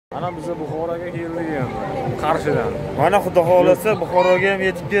Mana biz Buxoroga keldik endi. Qarshidan. Mana xudo xolasa Buxoroga ham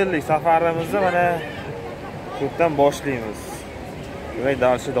yetib keldik. Safarimizni mana ko'pdan boshlaymiz. Demak,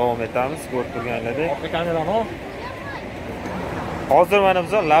 darsga davom etamiz. Ko'rib turganlaringizdek. Orqa kamerani ol. Hozir mana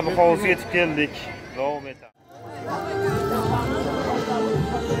biz Labi hovuzga yetib keldik. Davom etamiz.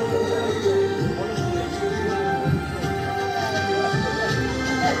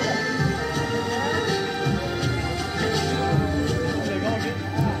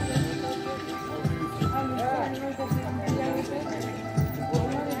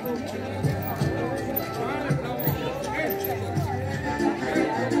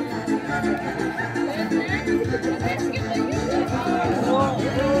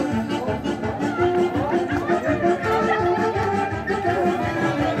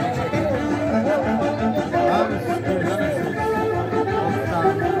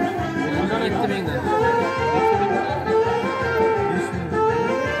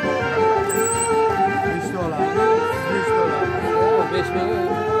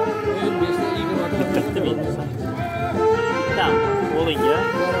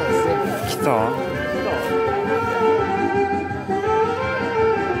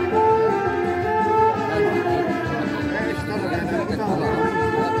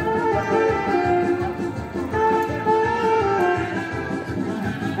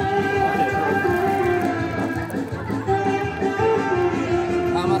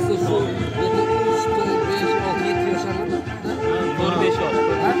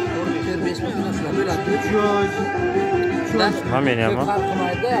 Mana meni ham.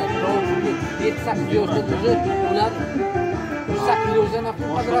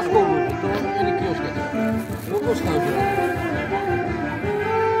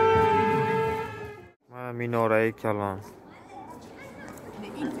 Mana minorai kalon.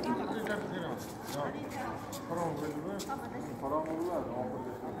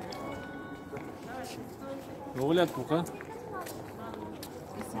 Ne oluyor bu ka?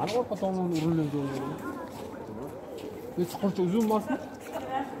 Ana orqa tomondan urilib o'ldi. Hech qancha uzun emasmi?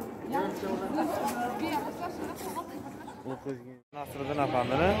 Nasriddin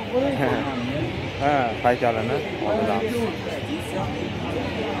afandini haykalini olamiz.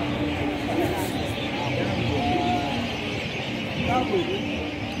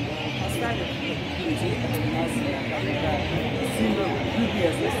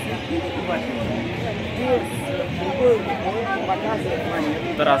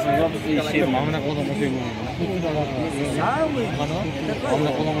 Tarixga biz ishim, mana qo'lga qo'yib Mana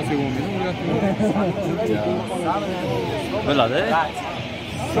qo'lga qo'yib bo'ladi.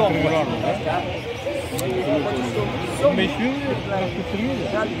 Çok var. 500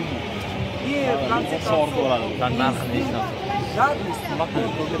 Sort bo'ladi. Narxini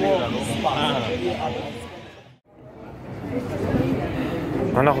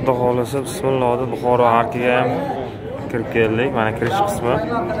Mana xudo xolasa bismillah deb Buxoro arkiga ham kirib keldik. Mana kirish qismi.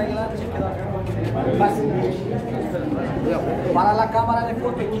 Para la cámara de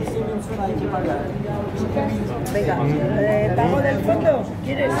foto 15 minutos hay que pagar. Venga, ¿pago del fondo?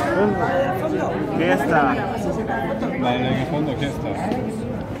 ¿Quieres? ¿Del fondo? ¿Qué está? En el fondo, ¿qué está?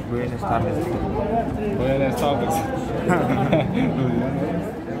 Buenas tardes. Buenas tardes.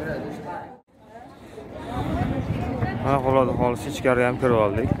 Mana xudo xolasa ichkariga ham kirib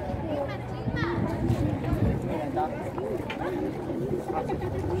oldik.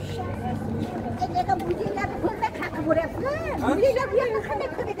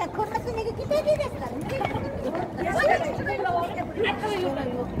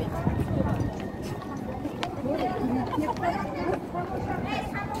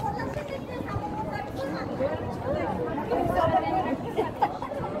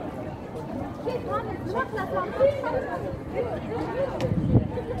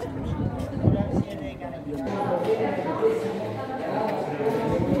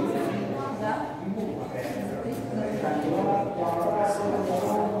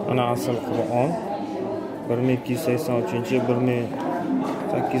 Ana asl Qur'on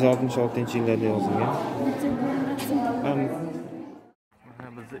 1283-1866 yillarda yozilgan. Mana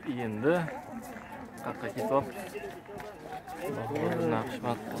biz endi qayerga ketib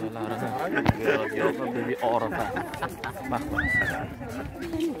naqshbandlarini yozib bibi Orafa maqbarasi.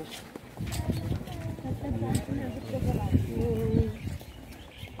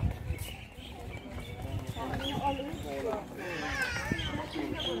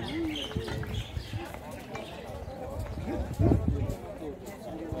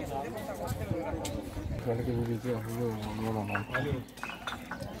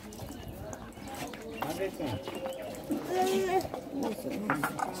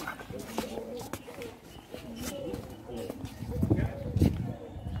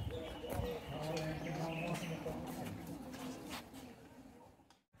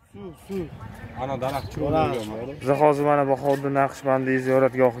 Ana daraxt chirolgan bor. Biz hozir mana Bahodir Naqshbandiy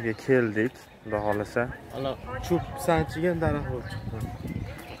ziyoratgohiga keldik, xudo xolasa. Ana cho'p sanchigan daraxt bo'lib chiqqan.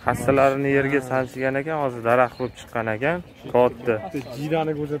 Xastalarini yerga sanchigan ekan, hozir daraxt bo'lib chiqqan ekan. Katta.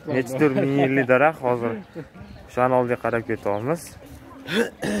 Jirani ko'rsatyapman. Nechtur ming yillik daraxt hozir o'shani oldiga qarab ketyapmiz.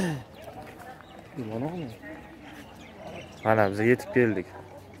 Mana biz yetib keldik.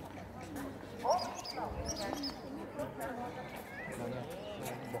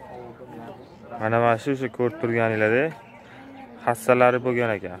 Mana shu ko'rib turganingizda hassalari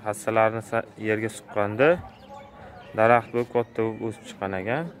bo'lgan ekan. Hassalarini yerga suqqanda daraxt bo'lib katta bo'lib o'sib chiqqan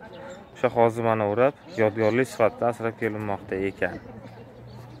ekan. O'sha hozir mana o'rab yodgorlik sifatida asrab kelinmoqda ekan.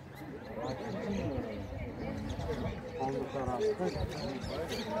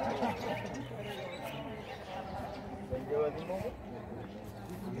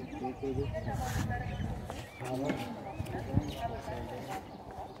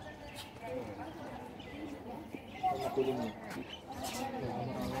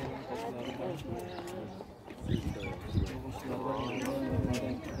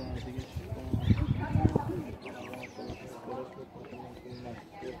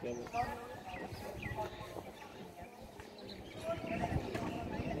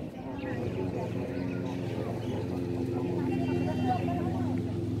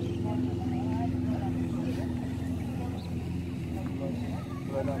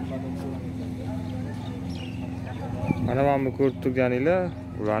 Mana bu ko'rib turganinglar,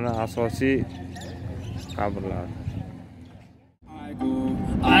 ularning asosiy qabrlari.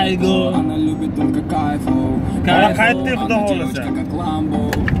 Mana qaytdi xudo xolasa.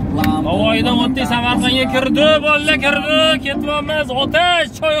 Navoiydan o'tdik, Samarqandga kirdi, bolalar kirdi, ketyapmiz, otash,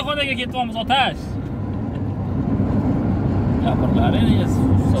 choyxonaga ketyapmiz, otash. Gapirlaringiz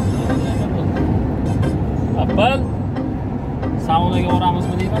Appal saunaga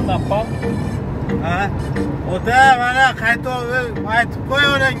boramizmi deyman, Appal. Ha? Ota, mana qaytib aytib qo'y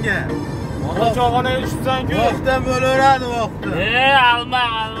onangga. Ota choyxonaga tushsan-ku. Vaqtda bo'laveradi vaqtda. Alma,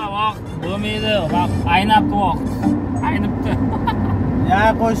 vaqt bo'lmaydi, vaqt aynabdi vaqt. Aynibdi. Ya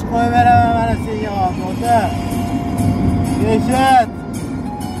qo'shib qo'yveraman mana senga vaqt, ota. Yeshat.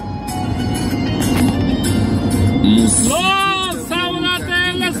 Islom,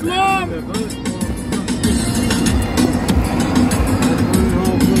 savlatlar, islom.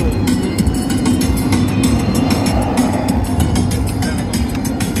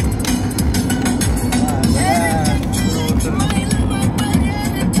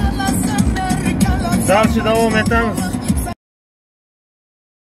 Darsga davom etamiz.